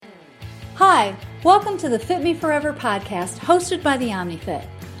Hi, welcome to the Fit Me Forever podcast hosted by the OmniFit.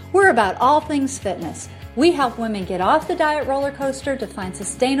 We're about all things fitness. We help women get off the diet roller coaster to find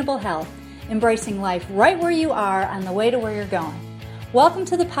sustainable health, embracing life right where you are on the way to where you're going. Welcome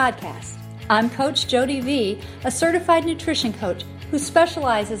to the podcast. I'm Coach Jody V, a certified nutrition coach who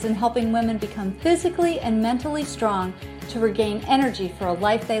specializes in helping women become physically and mentally strong to regain energy for a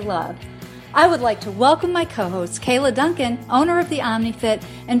life they love. I would like to welcome my co-host, Kayla Duncan, owner of the OmniFit,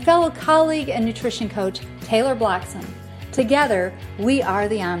 and fellow colleague and nutrition coach, Taylor Bloxham. Together, we are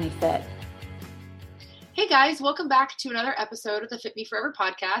the OmniFit. Hey guys, welcome back to another episode of the Fit Me Forever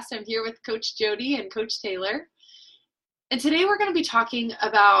podcast. I'm here with Coach Jody and Coach Taylor. And today we're going to be talking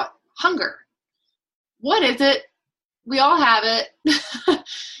about hunger. What is it? We all have it.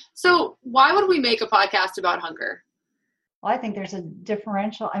 So why would we make a podcast about hunger? Well, I think there's a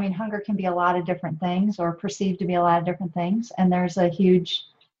differential. Hunger can be a lot of different things or perceived to be a lot of different things. And there's a huge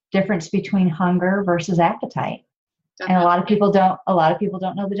difference between hunger versus appetite. Definitely. And a lot of people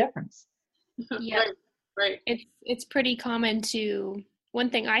don't know the difference. Yeah. Right. It's pretty common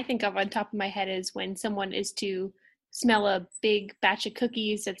one thing I think of on top of my head is when someone is to smell a big batch of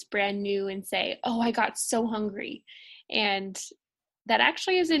cookies that's brand new and say, "Oh, I got so hungry." And that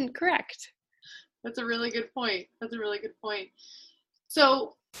actually isn't correct. That's a really good point.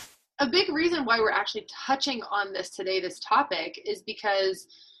 So a big reason why we're actually touching on this today, this topic, is because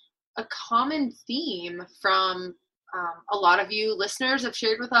a common theme from a lot of you listeners have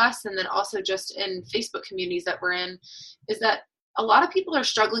shared with us, and then also just in Facebook communities that we're in, is that a lot of people are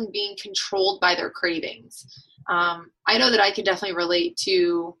struggling being controlled by their cravings. I know that I can definitely relate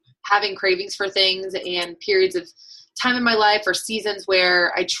to having cravings for things and periods of time in my life or seasons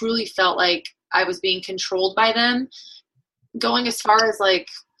where I truly felt like I was being controlled by them, going as far as like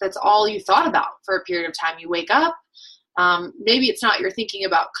that's all you thought about for a period of time. You wake up, maybe it's not you're thinking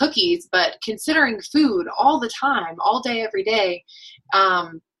about cookies, but considering food all the time, all day, every day.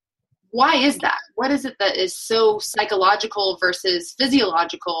 Why is that? What is it that is so psychological versus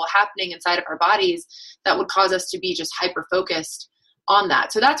physiological happening inside of our bodies that would cause us to be just hyper-focused on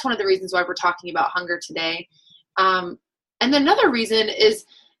that? So that's one of the reasons why we're talking about hunger today. And another reason is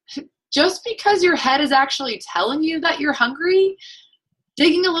just because your head is actually telling you that you're hungry,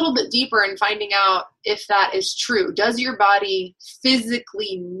 digging a little bit deeper and finding out if that is true. Does your body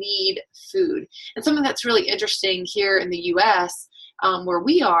physically need food? And something that's really interesting here in the U.S., where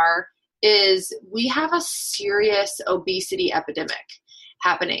we are, is we have a serious obesity epidemic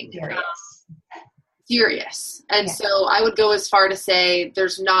happening. Serious. And yeah. So I would go as far to say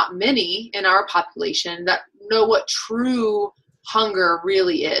there's not many in our population that know what true hunger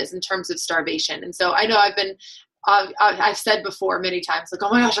really is in terms of starvation. And so I know I've said before many times, like,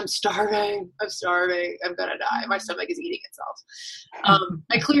 oh my gosh, I'm starving, I'm gonna die, my stomach is eating itself.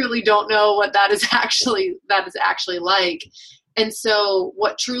 I clearly don't know what that is actually like. And so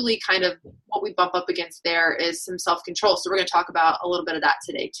what we bump up against there is some self-control. So we're going to talk about a little bit of that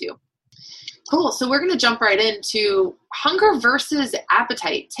today too. Cool. So we're going to jump right into hunger versus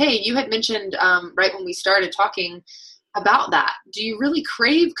appetite. Tay, you had mentioned right when we started talking about that. Do you really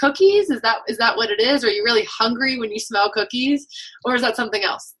crave cookies? Is that what it is? Are you really hungry when you smell cookies, or is that something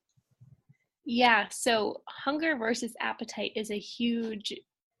else? Yeah. So hunger versus appetite is a huge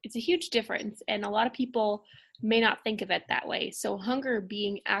difference, and a lot of people may not think of it that way. So hunger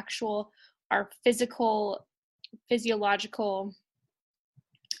being our physiological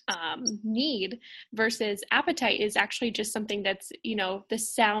need versus appetite is actually just something that's, the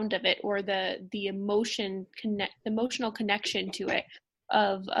sound of it or the emotional connection to it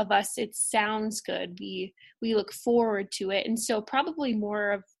of us. It sounds good. We look forward to it. And so probably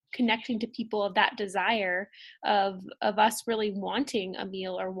more of connecting to people of that desire of us really wanting a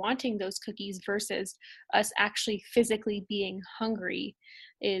meal or wanting those cookies versus us actually physically being hungry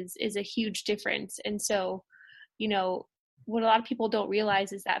is a huge difference. And so, what a lot of people don't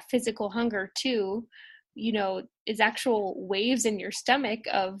realize is that physical hunger too, is actual waves in your stomach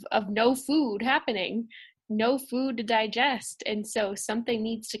of no food happening, no food to digest. And so something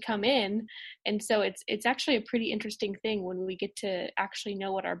needs to come in. And so it's actually a pretty interesting thing when we get to actually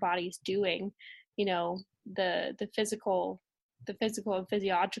know what our body's doing, the physical and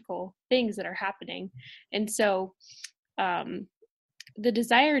physiological things that are happening. And so, the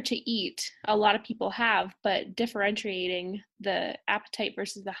desire to eat, a lot of people have, but differentiating the appetite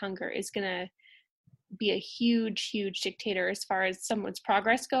versus the hunger is going to be a huge, huge dictator as far as someone's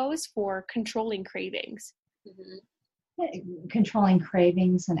progress goes for controlling cravings. Mm-hmm. Controlling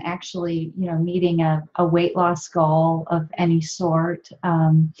cravings and actually, meeting a weight loss goal of any sort.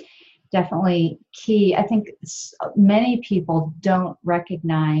 definitely key. I think many people don't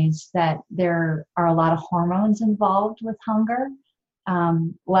recognize that there are a lot of hormones involved with hunger,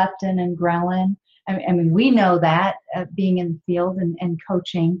 leptin and ghrelin. I mean, we know that being in the field and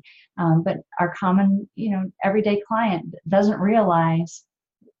coaching, but our common, everyday client doesn't realize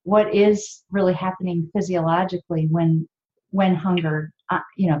what is really happening physiologically when hunger,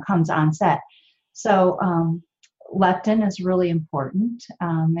 comes on set. So leptin is really important.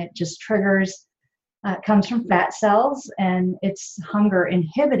 It just triggers, comes from fat cells, and it's hunger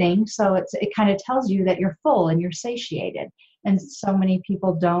inhibiting. So it kind of tells you that you're full and you're satiated. And so many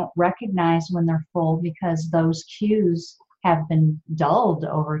people don't recognize when they're full because those cues have been dulled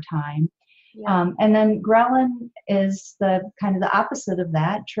over time. Yeah. And then ghrelin is the kind of the opposite of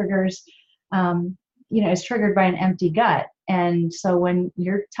that. Triggers, is triggered by an empty gut. And so when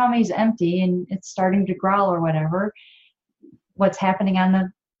your tummy's empty and it's starting to growl or whatever, what's happening on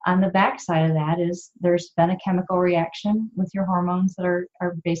the backside of that is there's been a chemical reaction with your hormones that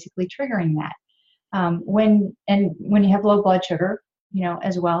are basically triggering that. When you have low blood sugar,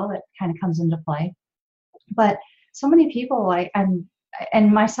 as well, that kind of comes into play. But so many people,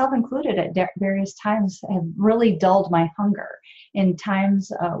 and myself included at various times, have really dulled my hunger in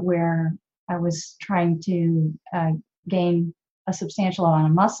times where I was trying to gain a substantial amount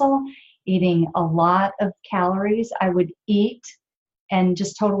of muscle, eating a lot of calories. I would eat and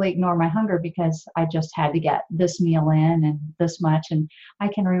just totally ignore my hunger because I just had to get this meal in and this much. And I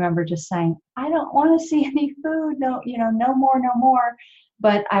can remember just saying, I don't want to see any food, no more.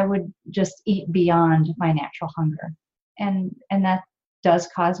 But I would just eat beyond my natural hunger. And that does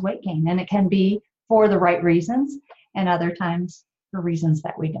cause weight gain. And it can be for the right reasons and other times for reasons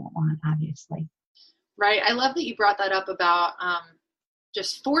that we don't want, obviously. Right. I love that you brought that up about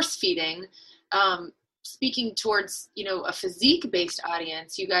just force feeding. Speaking towards, a physique-based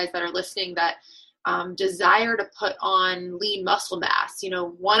audience, you guys that are listening that desire to put on lean muscle mass,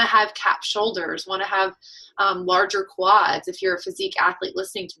 want to have cap shoulders, want to have larger quads. If you're a physique athlete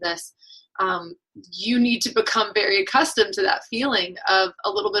listening to this, you need to become very accustomed to that feeling of a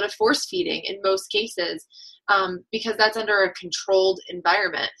little bit of force feeding in most cases, because that's under a controlled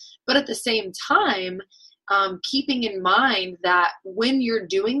environment. But at the same time, keeping in mind that when you're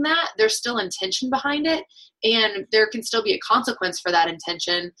doing that, there's still intention behind it, and there can still be a consequence for that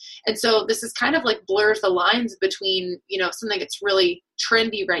intention. And so this is kind of like blurs the lines between, something that's really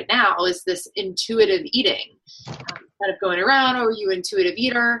trendy right now is this intuitive eating, kind of going around, are you an intuitive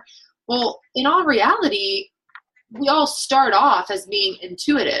eater? Well, in all reality, we all start off as being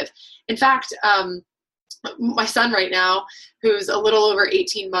intuitive. In fact, my son right now, who's a little over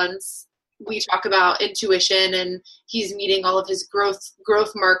 18 months, we talk about intuition, and he's meeting all of his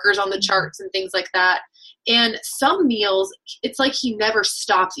growth markers on the charts and things like that. And some meals, it's like he never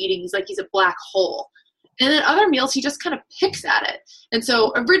stops eating. He's like he's a black hole. And then other meals, he just kind of picks at it. And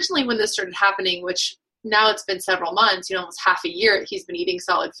so originally when this started happening, which now it's been several months, almost half a year, he's been eating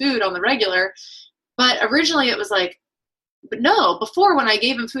solid food on the regular. But originally it was like, but no, before when I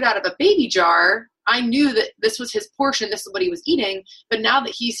gave him food out of a baby jar, I knew that this was his portion, this is what he was eating. But now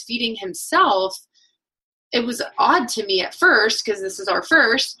that he's feeding himself, it was odd to me at first, because this is our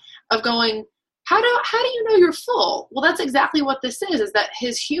first, of going, how do you know you're full? Well, that's exactly what this is that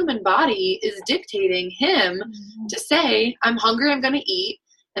his human body is dictating him to say, I'm hungry, I'm going to eat.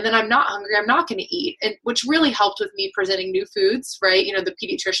 And then I'm not hungry, I'm not going to eat. And which really helped with me presenting new foods, right? The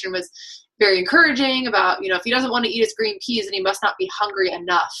pediatrician was very encouraging about, if he doesn't want to eat his green peas, then he must not be hungry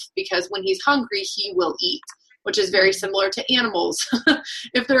enough, because when he's hungry, he will eat, which is very similar to animals.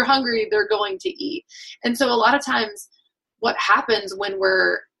 If they're hungry, they're going to eat. And so a lot of times what happens when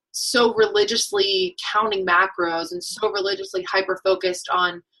we're so religiously counting macros and so religiously hyper-focused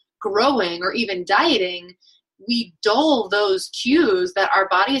on growing or even dieting, we dull those cues that our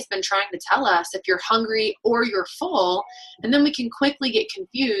body has been trying to tell us if you're hungry or you're full. And then we can quickly get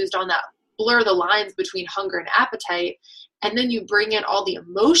confused on that, blur the lines between hunger and appetite. And then you bring in all the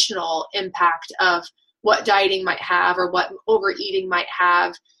emotional impact of what dieting might have or what overeating might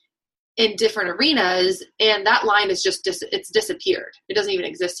have in different arenas. And that line is just, it's disappeared. It doesn't even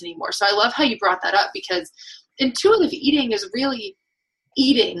exist anymore. So I love how you brought that up, because intuitive eating is really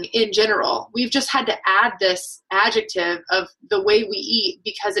eating in general. We've just had to add this adjective of the way we eat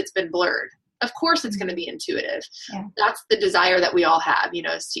because it's been blurred. Of course it's going to be intuitive. Yeah. That's the desire that we all have,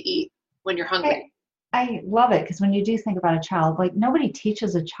 is to eat when you're hungry. I love it, because when you do think about a child, like nobody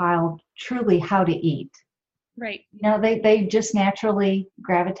teaches a child truly how to eat. Right. They just naturally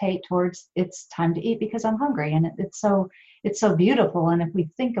gravitate towards, it's time to eat because I'm hungry. And it's so beautiful. And if we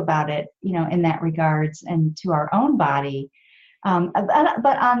think about it, in that regards and to our own body,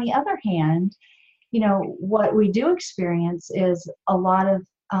 But on the other hand, what we do experience is a lot of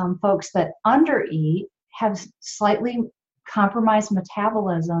folks that undereat have slightly compromised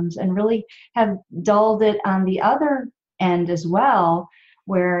metabolisms and really have dulled it on the other end as well,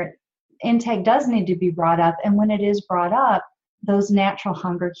 where intake does need to be brought up. And when it is brought up, those natural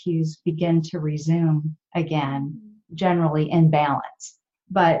hunger cues begin to resume again, generally in balance.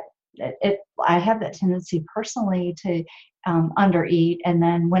 But I have that tendency personally to undereat, and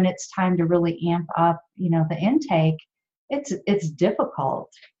then when it's time to really amp up, the intake, it's difficult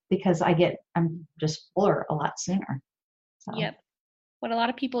because I'm just fuller a lot sooner. So. Yep. What a lot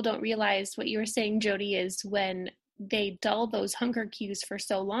of people don't realize, what you were saying, Jody, is when they dull those hunger cues for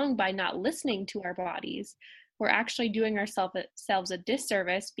so long by not listening to our bodies, we're actually doing ourselves a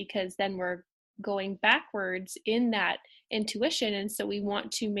disservice, because then we're going backwards in that intuition. And so we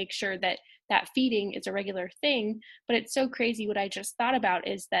want to make sure that feeding is a regular thing. But it's so crazy. What I just thought about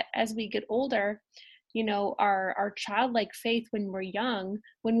is that as we get older, our childlike faith when we're young,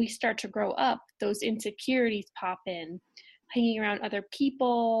 when we start to grow up, those insecurities pop in, hanging around other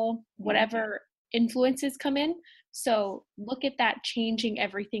people, whatever influences come in. So look at that changing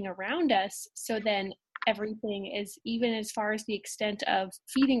everything around us. So then everything is, even as far as the extent of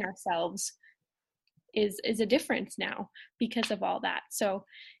feeding ourselves, is a difference now because of all that. So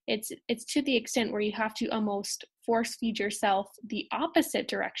it's to the extent where you have to almost force feed yourself the opposite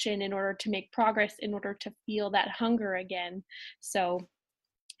direction in order to make progress, in order to feel that hunger again, so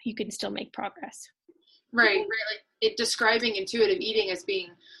you can still make progress. Right. Like describing intuitive eating as being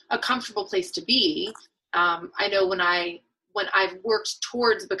a comfortable place to be. I know when I've worked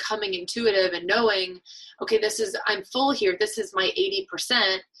towards becoming intuitive and knowing, okay, I'm full here, this is my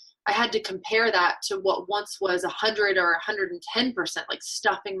 80%, I had to compare that to what once was 100 or 110%, like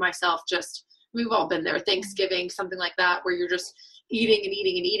stuffing myself. We've all been there, Thanksgiving, something like that, where you're just eating and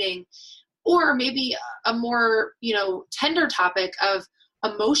eating and eating. Or maybe a more, tender topic of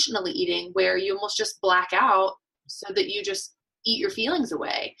emotionally eating, where you almost just black out so that you just eat your feelings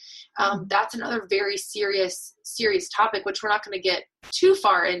away. That's another very serious topic, which we're not going to get too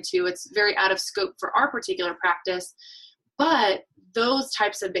far into. It's very out of scope for our particular practice, but those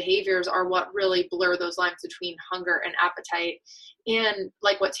types of behaviors are what really blur those lines between hunger and appetite. And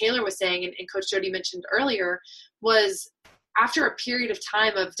like what Taylor was saying, and Coach Jody mentioned earlier, was after a period of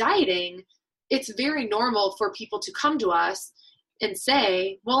time of dieting, it's very normal for people to come to us and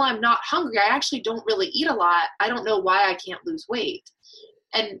say, well, I'm not hungry. I actually don't really eat a lot. I don't know why I can't lose weight.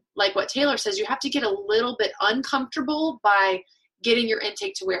 And like what Taylor says, you have to get a little bit uncomfortable by getting your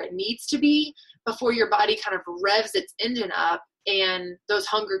intake to where it needs to be before your body kind of revs its engine up and those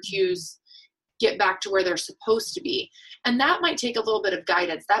hunger cues get back to where they're supposed to be. And that might take a little bit of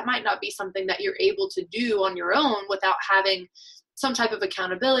guidance. That might not be something that you're able to do on your own without having some type of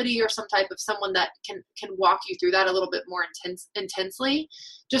accountability or some type of someone that can walk you through that a little bit more intensely,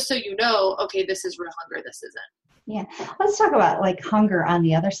 just so you know, okay, this is real hunger, this isn't. Yeah. Let's talk about like hunger on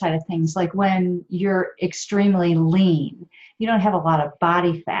the other side of things. Like when you're extremely lean, you don't have a lot of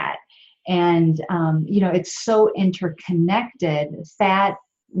body fat. And, it's so interconnected. Fat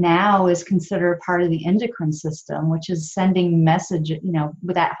now is considered part of the endocrine system, which is sending message,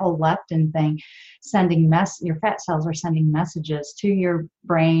 with that whole leptin thing, your fat cells are sending messages to your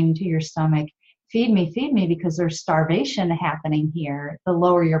brain, to your stomach, feed me, because there's starvation happening here, the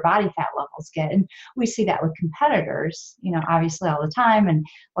lower your body fat levels get. And we see that with competitors, obviously all the time. And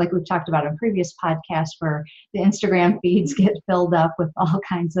like we've talked about in previous podcasts, where the Instagram feeds get filled up with all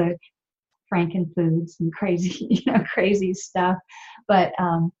kinds of frankenfoods and crazy stuff. But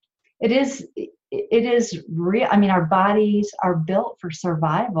it is real. I mean, our bodies are built for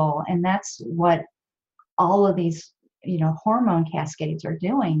survival, and that's what all of these, hormone cascades are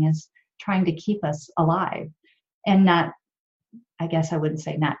doing, is trying to keep us alive, and not, I guess I wouldn't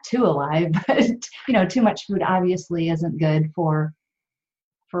say not too alive, but too much food obviously isn't good for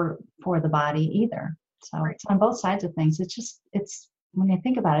the body either. So it's on both sides of things. It's when you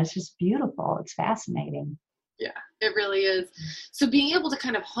think about it, it's just beautiful. It's fascinating. Yeah, it really is. So being able to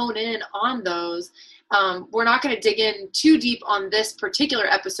kind of hone in on those, we're not going to dig in too deep on this particular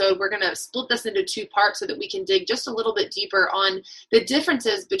episode. We're going to split this into two parts so that we can dig just a little bit deeper on the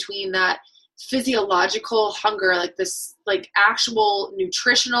differences between that physiological hunger, like this, like actual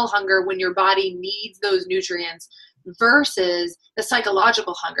nutritional hunger when your body needs those nutrients, versus the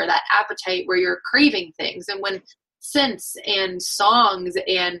psychological hunger, that appetite where you're craving things. And when scents and songs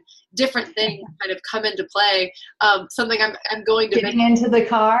and different things kind of come into play. Something I'm going to getting into the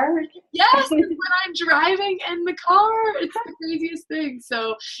car. Yes, when I'm driving in the car. It's the craziest thing.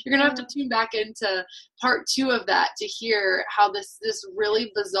 So you're going to have to tune back into part 2 of that to hear how this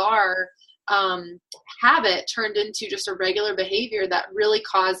really bizarre habit turned into just a regular behavior that really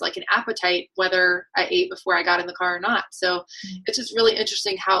caused like an appetite, whether I ate before I got in the car or not. So it's just really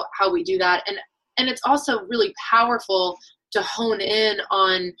interesting how we do that. And it's also really powerful to hone in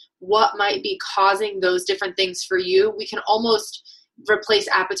on what might be causing those different things for you. We can almost replace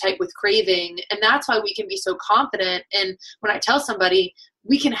appetite with craving. And that's why we can be so confident. And when I tell somebody,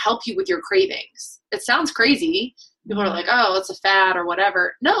 we can help you with your cravings. It sounds crazy. People are like, oh, it's a fad or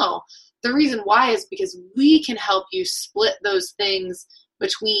whatever. No, the reason why is because we can help you split those things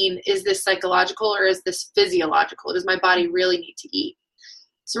between, is this psychological or is this physiological? Does my body really need to eat?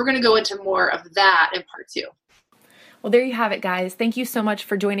 So we're going to go into more of that in part 2. Well, there you have it, guys. Thank you so much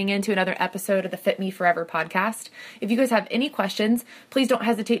for joining in to another episode of the Fit Me Forever podcast. If you guys have any questions, please don't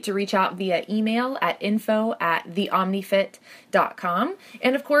hesitate to reach out via email at info@theomnifit.com.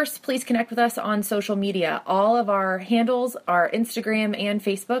 And of course, please connect with us on social media. All of our handles, our Instagram and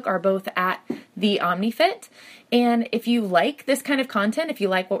Facebook, are both at The OmniFit. And if you like this kind of content, if you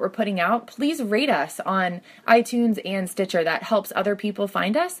like what we're putting out, please rate us on iTunes and Stitcher. That helps other people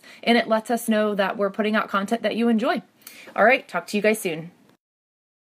find us, and it lets us know that we're putting out content that you enjoy. All right, talk to you guys soon.